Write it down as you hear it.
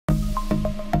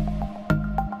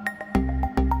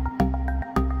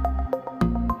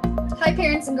Hi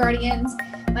parents and guardians,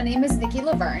 my name is Nikki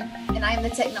Laverne and I am the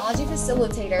technology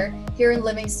facilitator here in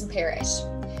Livingston Parish.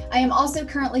 I am also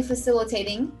currently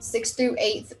facilitating 6th through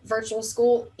 8th virtual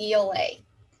school ELA.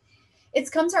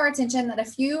 It's come to our attention that a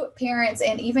few parents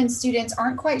and even students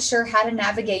aren't quite sure how to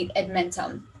navigate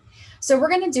Edmentum. So we're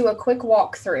going to do a quick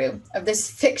walkthrough of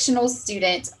this fictional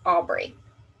student, Aubrey.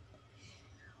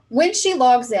 When she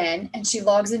logs in, and she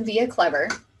logs in via Clever,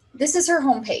 this is her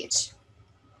homepage.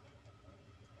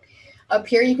 Up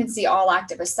here, you can see all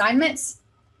active assignments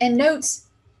and notes.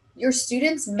 Your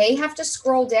students may have to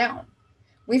scroll down.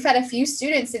 We've had a few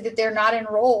students say that they're not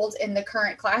enrolled in the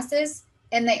current classes,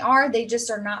 and they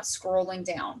just are not scrolling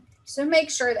down. So make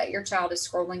sure that your child is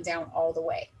scrolling down all the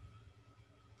way.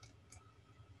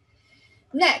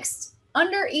 Next,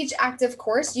 under each active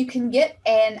course, you can get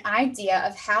an idea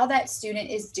of how that student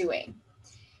is doing.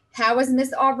 How is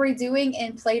Miss Aubrey doing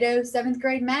in Plato 7th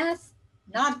grade math?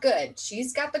 Not good.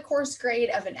 She's got the course grade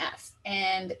of an F,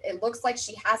 and it looks like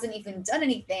she hasn't even done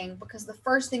anything because the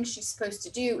first thing she's supposed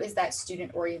to do is that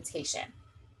student orientation.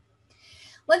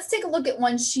 Let's take a look at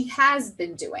one she has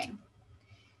been doing.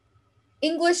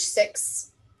 English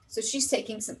 6. So she's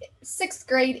taking some 6th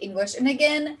grade English, and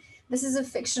again, this is a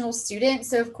fictional student,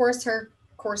 so of course her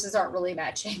courses aren't really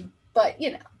matching, but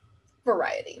you know,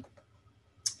 variety.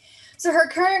 So her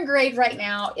current grade right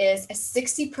now is a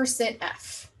 60%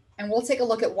 F. And we'll take a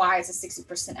look at why it's a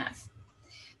 60% F.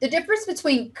 The difference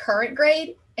between current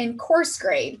grade and course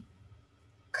grade.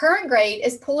 Current grade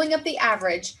is pulling up the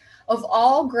average of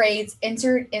all grades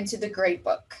entered into the grade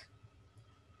book.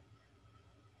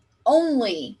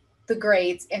 Only the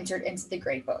grades entered into the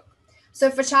grade book. So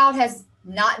if a child has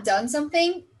not done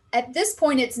something, at this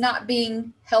point, it's not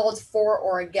being held for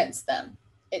or against them.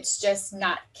 It's just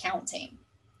not counting.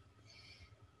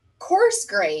 Course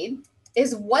grade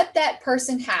is what that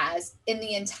person has in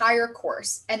the entire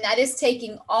course, and that is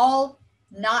taking all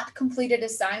not completed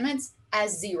assignments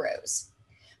as zeros.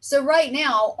 So right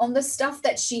now, on the stuff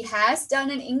that she has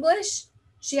done in English,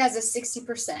 she has a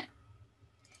 60%.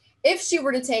 If she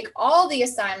were to take all the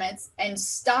assignments and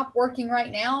stop working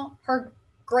right now, her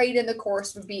grade in the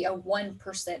course would be a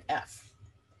 1% F.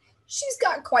 She's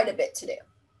got quite a bit to do.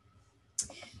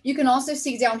 You can also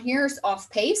see down here is off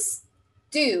pace,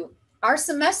 due. Our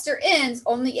semester ends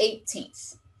on the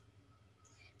 18th.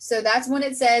 So that's when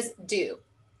it says due.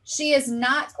 She is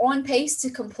not on pace to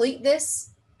complete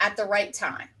this at the right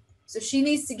time. So she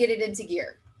needs to get it into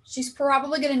gear. She's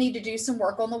probably going to need to do some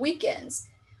work on the weekends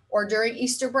or during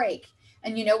Easter break.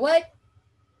 And you know what?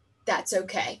 That's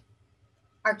okay.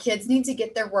 Our kids need to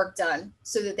get their work done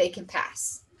so that they can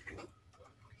pass.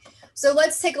 So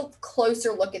let's take a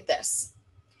closer look at this.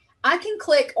 I can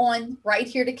click on right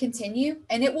here to continue,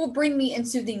 and it will bring me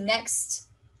into the next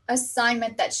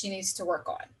assignment that she needs to work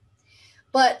on.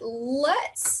 But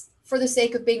let's, for the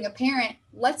sake of being a parent,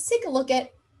 let's take a look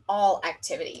at all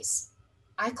activities.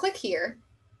 I click here,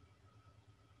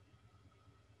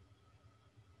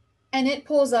 and it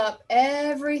pulls up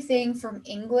everything from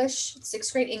English,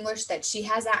 6th grade English, that she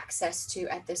has access to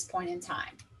at this point in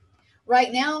time.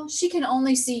 Right now, she can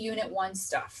only see Unit 1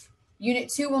 stuff. Unit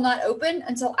 2 will not open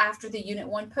until after the Unit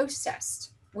 1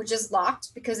 post-test, which is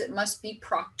locked because it must be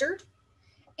proctored,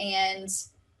 and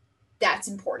that's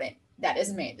important. That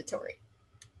is mandatory.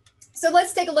 So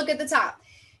let's take a look at the top.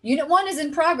 Unit 1 is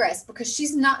in progress because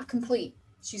she's not complete.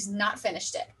 She's not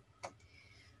finished it.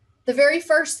 The very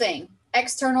first thing,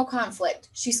 external conflict.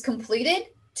 She's completed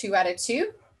 2 out of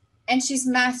 2, and she's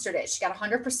mastered it. She got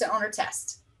 100% on her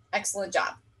test. Excellent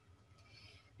job.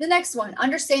 The next one,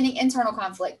 understanding internal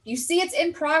conflict. You see it's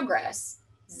in progress,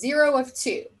 0 of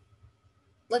 2.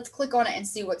 Let's click on it and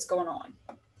see what's going on.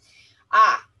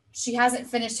 She hasn't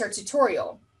finished her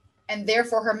tutorial, and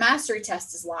therefore her mastery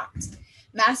test is locked.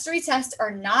 Mastery tests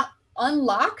are not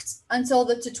unlocked until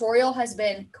the tutorial has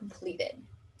been completed.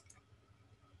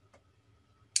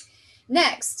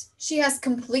 Next, she has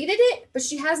completed it, but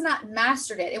she has not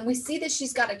mastered it, and we see that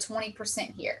she's got a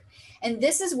 20% here. And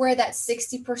this is where that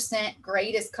 60%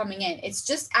 grade is coming in. It's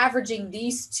just averaging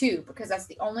these two because that's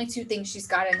the only 2 things she's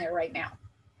got in there right now.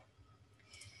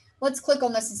 Let's click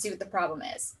on this and see what the problem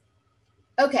is.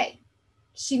 Okay,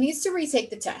 she needs to retake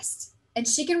the test, and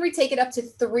she can retake it up to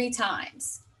 3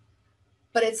 times,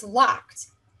 but it's locked.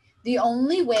 The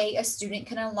only way a student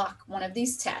can unlock one of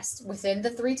these tests within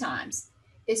the 3 times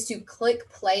is to click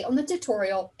play on the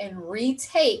tutorial and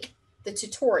retake the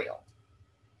tutorial.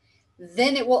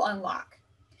 Then it will unlock.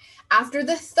 After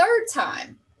the 3rd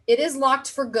time, it is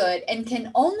locked for good and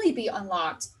can only be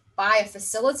unlocked by a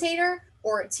facilitator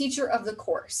or a teacher of the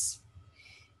course.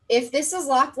 If this is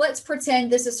locked, let's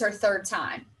pretend this is her 3rd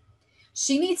time.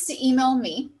 She needs to email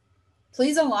me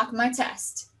please unlock my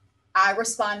test. I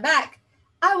respond back,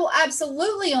 I will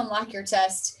absolutely unlock your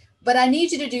test, but I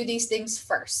need you to do these things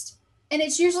first. And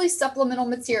it's usually supplemental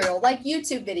material like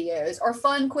YouTube videos or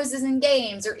fun quizzes and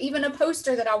games, or even a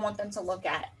poster that I want them to look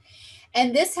at.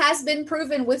 And this has been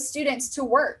proven with students to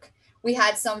work. We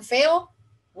had some fail,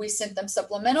 we sent them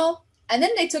supplemental, and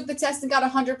then they took the test and got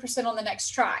 100% on the next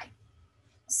try.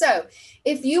 So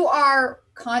if you are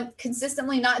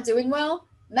consistently not doing well,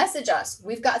 message us.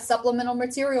 We've got supplemental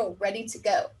material ready to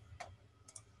go.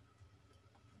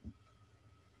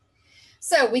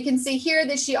 So we can see here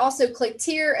that she also clicked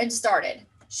here and started.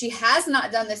 She has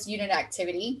not done this unit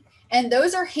activity, and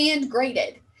those are hand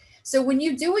graded. So when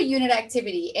you do a unit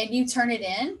activity and you turn it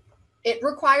in, it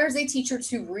requires a teacher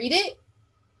to read it,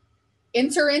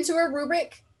 enter into a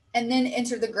rubric, and then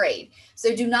enter the grade.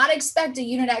 So do not expect a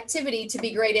unit activity to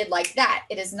be graded like that.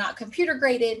 It is not computer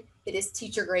graded, it is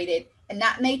teacher graded, and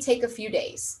that may take a few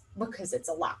days because it's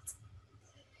a lot.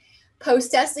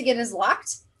 Post-test again is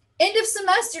locked. End of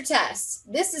semester tests.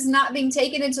 This is not being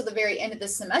taken until the very end of the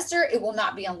semester. It will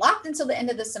not be unlocked until the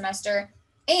end of the semester,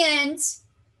 and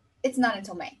it's not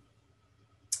until May.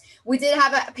 We did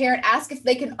have a parent ask if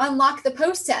they can unlock the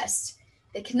post-test.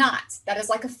 They cannot. That is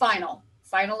like a final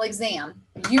exam,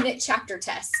 unit chapter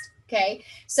test, okay?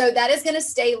 So that is going to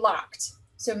stay locked.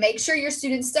 So make sure your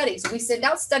student studies. We send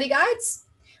out study guides.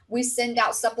 We send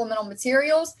out supplemental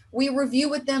materials. We review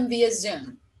with them via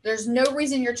Zoom. There's no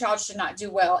reason your child should not do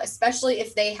well, especially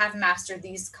if they have mastered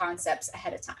these concepts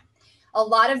ahead of time. A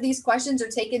lot of these questions are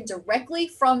taken directly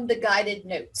from the guided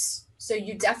notes. So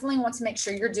you definitely want to make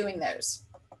sure you're doing those.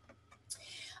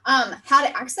 How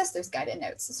to access those guided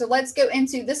notes. So let's go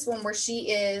into this one where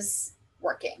she is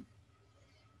working.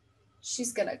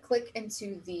 She's going to click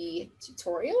into the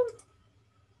tutorial.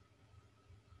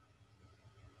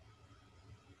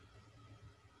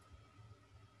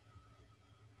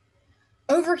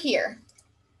 Over here,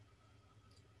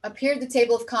 up here, the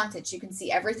table of contents, you can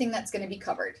see everything that's going to be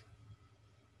covered.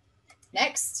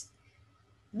 Next,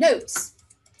 notes.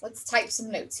 Let's type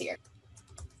some notes here.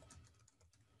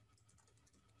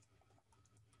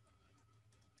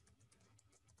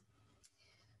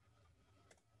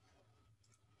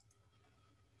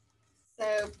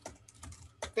 So,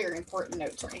 very important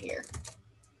notes right here.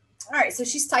 All right, so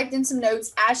she's typed in some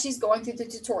notes as she's going through the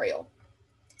tutorial.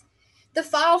 The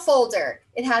file folder,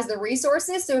 it has the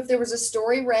resources. So if there was a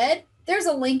story read, there's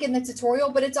a link in the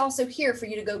tutorial, but it's also here for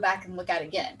you to go back and look at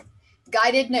again.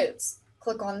 Guided notes,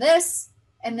 click on this,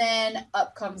 and then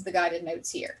up comes the guided notes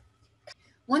here.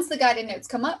 Once the guided notes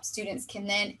come up, students can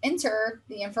then enter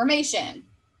the information.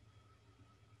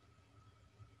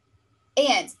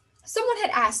 And someone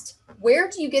had asked, where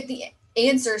do you get the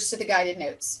answers to the guided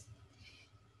notes?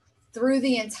 Through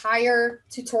the entire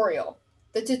tutorial.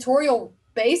 The tutorial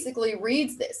basically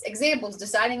reads this. Examples,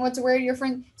 deciding what to wear to your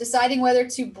friend, deciding whether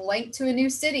to blank to a new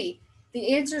city.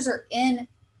 The answers are in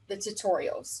the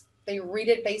tutorials. They read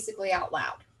it basically out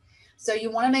loud. So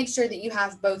you want to make sure that you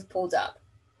have both pulled up.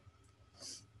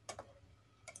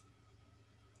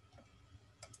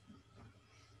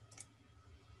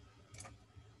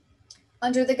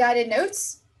 Under the guided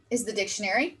notes is the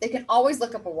dictionary. They can always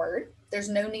look up a word. There's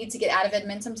no need to get out of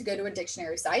Edmentum to go to a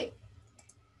dictionary site.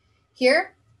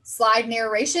 Here, slide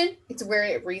narration, it's where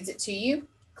it reads it to you.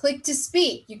 Click to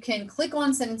speak. You can click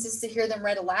on sentences to hear them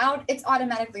read aloud. It's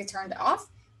automatically turned off,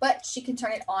 but she can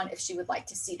turn it on if she would like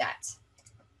to see that.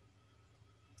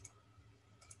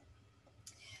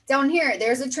 Down here,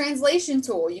 there's a translation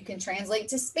tool. You can translate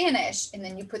to Spanish, and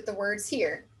then you put the words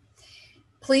here.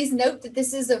 Please note that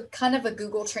this is a kind of a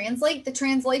Google Translate. The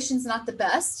translation's not the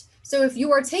best. So if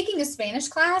you are taking a Spanish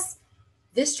class,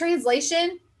 this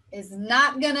translation is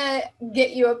not gonna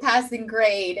get you a passing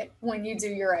grade when you do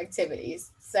your activities.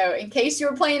 So in case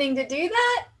you're planning to do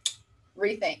that,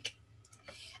 rethink.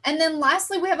 And then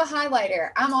lastly, we have a highlighter.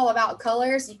 I'm all about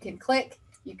colors. You can click,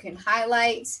 you can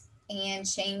highlight, and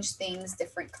change things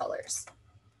different colors.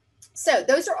 So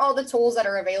those are all the tools that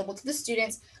are available to the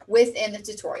students within the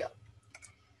tutorial.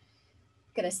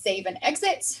 I'm gonna save and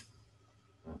exit.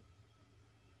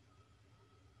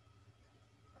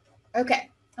 Okay.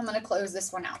 I'm going to close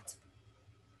this one out.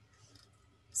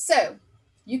 So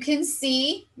you can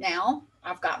see now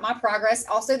I've got my progress.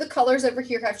 Also, the colors over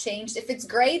here have changed. If it's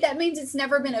gray, that means it's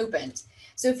never been opened.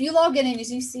 So if you log in and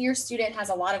you see your student has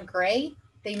a lot of gray,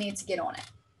 they need to get on it.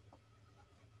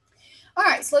 All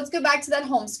right, so let's go back to that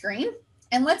home screen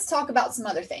and let's talk about some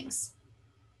other things.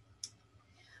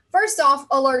 First off,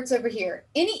 alerts over here.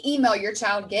 Any email your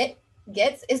child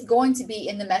gets is going to be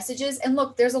in the messages. And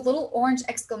look, there's a little orange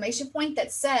exclamation point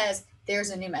that says there's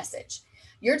a new message.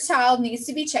 Your child needs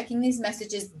to be checking these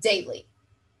messages daily.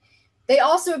 They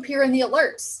also appear in the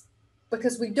alerts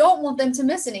because we don't want them to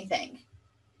miss anything.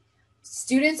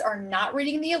 Students are not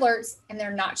reading the alerts and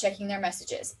they're not checking their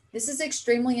messages. This is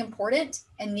extremely important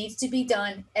and needs to be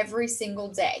done every single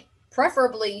day,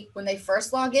 preferably when they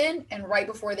first log in and right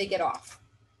before they get off.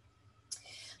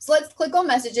 So let's click on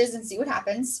messages and see what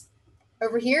happens.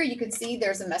 Over here, you can see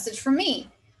there's a message from me.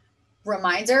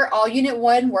 Reminder, all Unit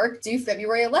 1 work due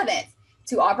February 11th.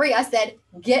 To Aubrey, I said,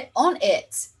 get on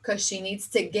it, because she needs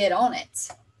to get on it.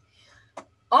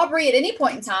 Aubrey, at any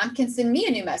point in time, can send me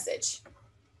a new message.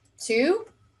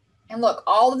 And look,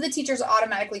 all of the teachers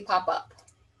automatically pop up.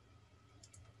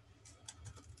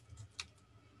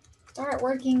 Start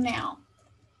working now.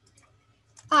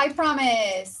 I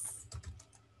promise.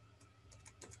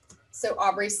 So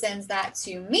Aubrey sends that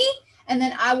to me, and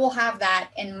then I will have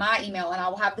that in my email, and I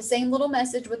will have the same little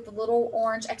message with the little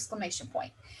orange exclamation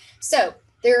point. So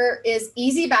there is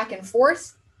easy back and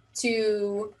forth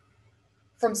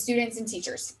from students and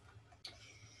teachers.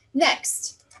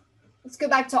 Next, let's go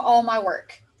back to all my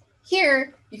work.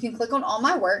 Here, you can click on all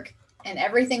my work and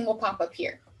everything will pop up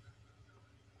here.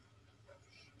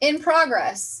 In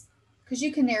progress, because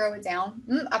you can narrow it down.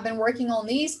 I've been working on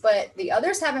these, but the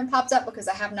others haven't popped up because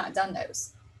I have not done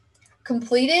those.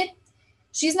 Completed,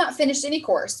 she's not finished any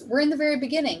course. We're in the very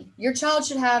beginning. Your child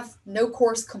should have no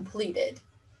course completed.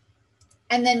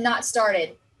 And then not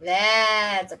started.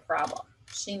 That's a problem.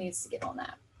 She needs to get on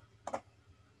that.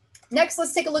 Next,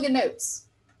 let's take a look at notes.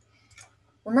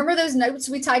 Remember those notes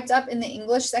we typed up in the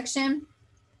English section?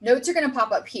 Notes are going to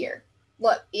pop up here.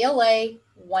 Look, ELA,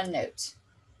 OneNote.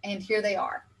 And here they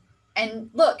are. And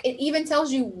look, it even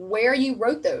tells you where you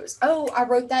wrote those. Oh, I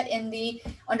wrote that in the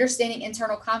Understanding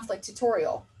Internal Conflict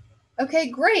tutorial. Okay,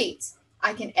 great.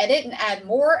 I can edit and add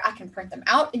more. I can print them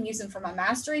out and use them for my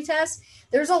mastery test.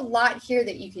 There's a lot here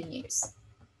that you can use.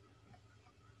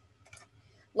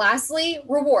 Lastly,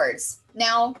 rewards.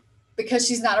 Now, because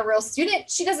she's not a real student,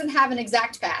 she doesn't have an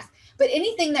exact path. But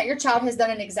anything that your child has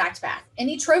done an exact path,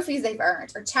 any trophies they've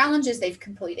earned or challenges they've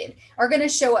completed are going to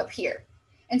show up here.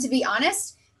 And to be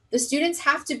honest, the students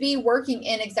have to be working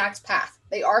in exact path.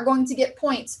 They are going to get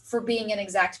points for being in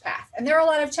exact path. And there are a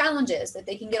lot of challenges that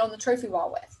they can get on the trophy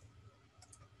wall with.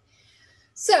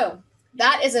 So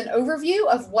that is an overview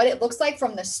of what it looks like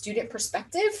from the student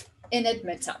perspective in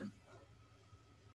Edmentum.